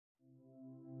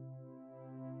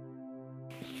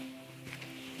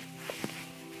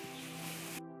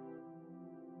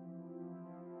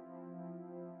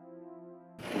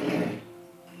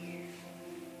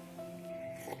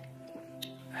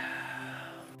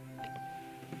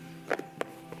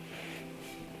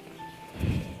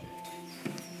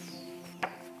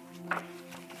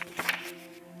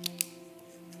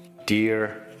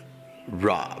Dear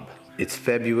Rob, it's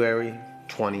February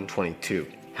 2022.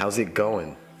 How's it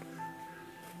going?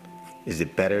 Is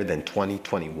it better than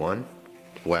 2021?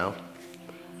 Well,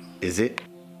 is it?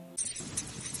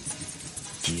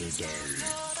 Dear Diary,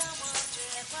 I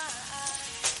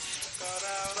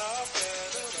wrote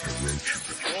you, but you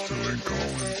still ain't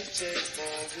calling.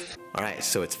 Alright,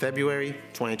 so it's February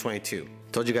 2022.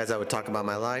 Told you guys I would talk about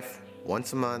my life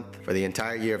once a month for the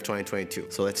entire year of 2022.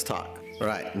 So let's talk.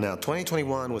 Alright, now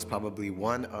 2021 was probably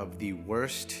one of the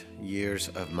worst years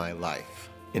of my life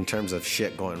in terms of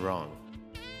shit going wrong.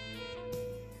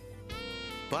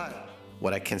 But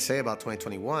what I can say about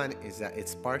 2021 is that it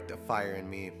sparked a fire in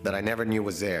me that I never knew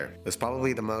was there. It was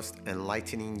probably the most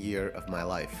enlightening year of my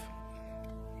life.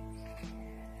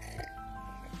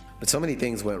 But so many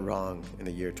things went wrong in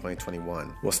the year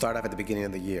 2021. We'll start off at the beginning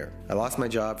of the year. I lost my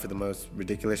job for the most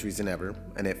ridiculous reason ever,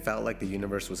 and it felt like the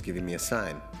universe was giving me a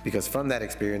sign. Because from that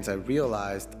experience, I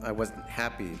realized I wasn't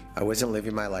happy. I wasn't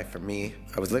living my life for me.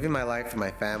 I was living my life for my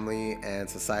family and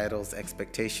societal's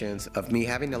expectations of me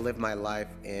having to live my life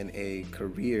in a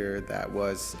career that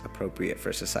was appropriate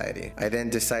for society. I then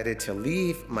decided to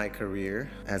leave my career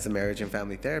as a marriage and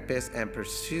family therapist and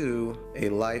pursue a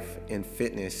life in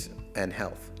fitness and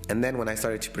health. And then when I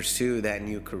started to pursue that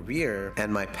new career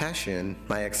and my passion,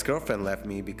 my ex-girlfriend left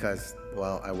me because,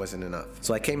 well, I wasn't enough.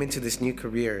 So I came into this new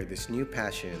career, this new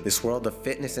passion, this world of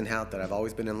fitness and health that I've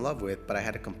always been in love with, but I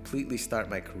had to completely start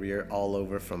my career all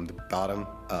over from the bottom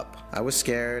up. I was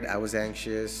scared, I was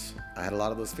anxious, I had a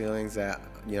lot of those feelings that,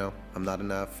 you know, I'm not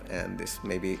enough and this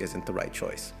maybe isn't the right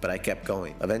choice. But I kept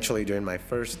going. Eventually, during my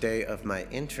first day of my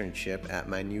internship at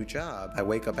my new job, I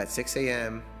wake up at 6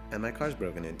 a.m. and my car's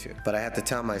broken into. But I had to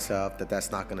tell myself that that's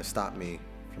not gonna stop me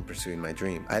from pursuing my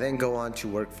dream. I then go on to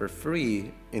work for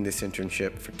free in this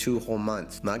internship for 2 whole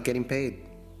months, not getting paid.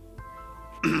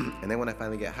 And then when I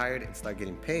finally get hired and start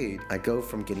getting paid, I go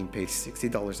from getting paid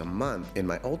 $60 a month in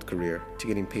my old career to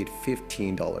getting paid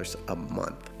 $15 a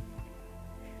month.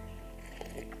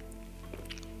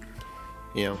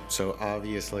 You know, so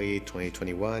obviously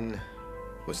 2021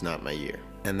 was not my year.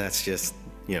 And that's just,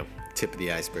 you know, tip of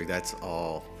the iceberg. That's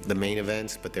all the main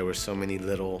events, but there were so many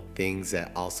little things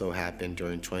that also happened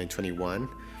during 2021.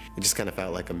 It just kind of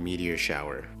felt like a meteor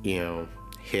shower, you know,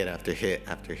 hit after hit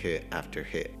after hit after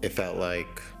hit. It felt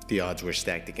like the odds were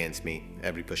stacked against me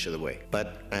every push of the way.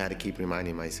 But I had to keep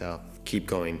reminding myself, keep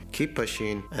going, keep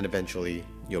pushing, and eventually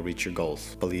you'll reach your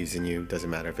goals. Believes in you, doesn't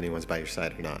matter if anyone's by your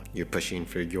side or not. You're pushing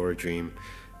for your dream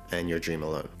and your dream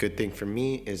alone. Good thing for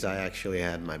me is I actually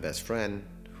had my best friend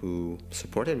who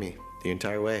supported me the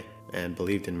entire way and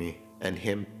believed in me. And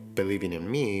him believing in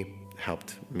me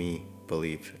helped me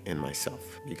believe in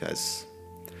myself because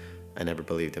I never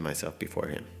believed in myself before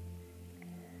him.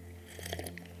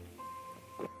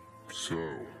 So,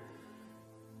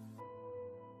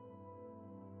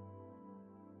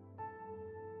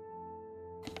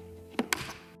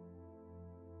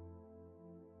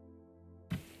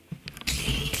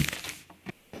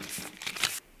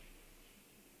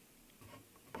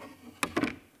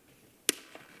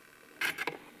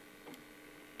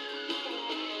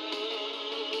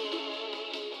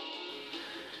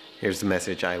 Here's the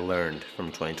message I learned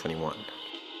from 2021.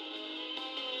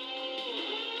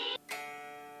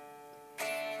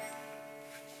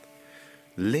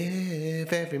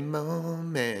 Live every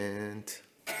moment,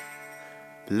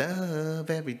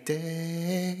 love every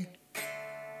day,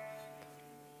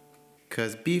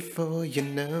 'cause before you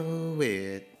know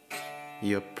it,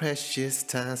 your precious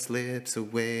time slips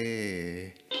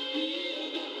away.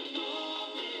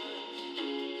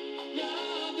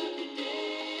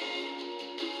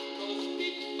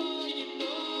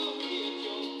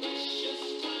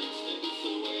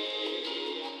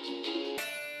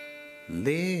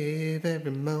 Live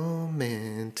every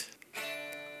moment,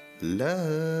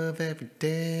 love every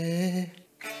day,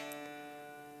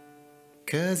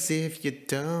 'cause if you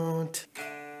don't,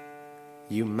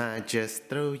 you might just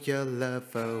throw your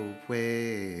love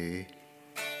away.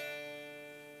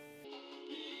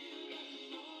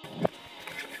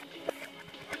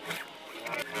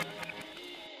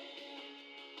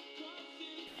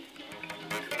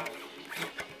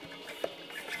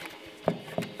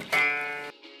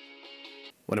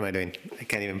 What am I doing? I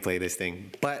can't even play this thing,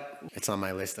 but it's on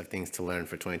my list of things to learn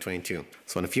for 2022.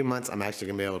 So in a few months, I'm actually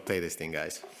gonna be able to play this thing,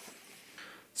 guys.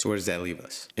 So where does that leave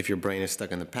us? If your brain is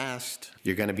stuck in the past,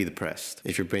 you're gonna be depressed.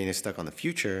 If your brain is stuck on the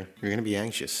future, you're gonna be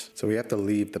anxious. So we have to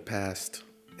leave the past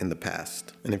in the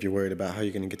past. And if you're worried about how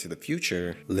you're going to get to the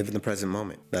future, live in the present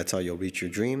moment. That's how you'll reach your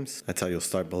dreams. That's how you'll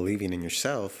start believing in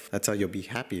yourself. That's how you'll be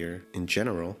happier in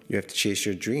general. You have to chase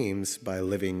your dreams by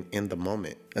living in the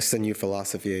moment. That's the new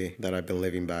philosophy that I've been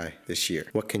living by this year.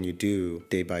 What can you do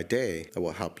day by day that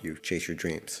will help you chase your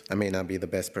dreams? I may not be the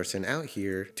best person out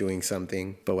here doing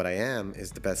something, but what I am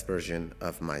is the best version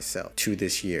of myself to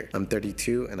this year. I'm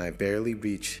 32 and I barely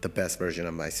reached the best version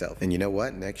of myself. And you know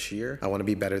what? Next year, I want to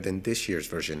be better than this year's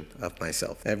version of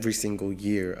myself. Every single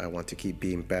year, I want to keep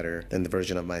being better than the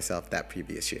version of myself that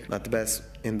previous year. Not the best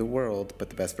in the world, but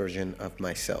the best version of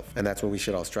myself. And that's what we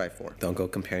should all strive for. Don't go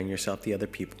comparing yourself to other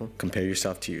people. Compare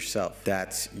yourself to yourself.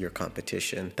 That's your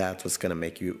competition. That's what's gonna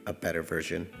make you a better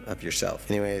version of yourself.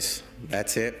 Anyways,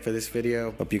 that's it for this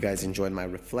video. Hope you guys enjoyed my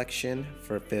reflection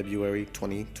for February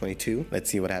 2022. Let's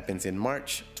see what happens in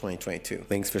March 2022.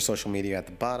 Links for social media at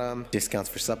the bottom. Discounts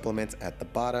for supplements at the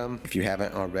bottom. If you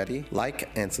haven't already, like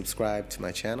and subscribe to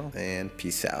my channel, and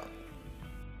peace out.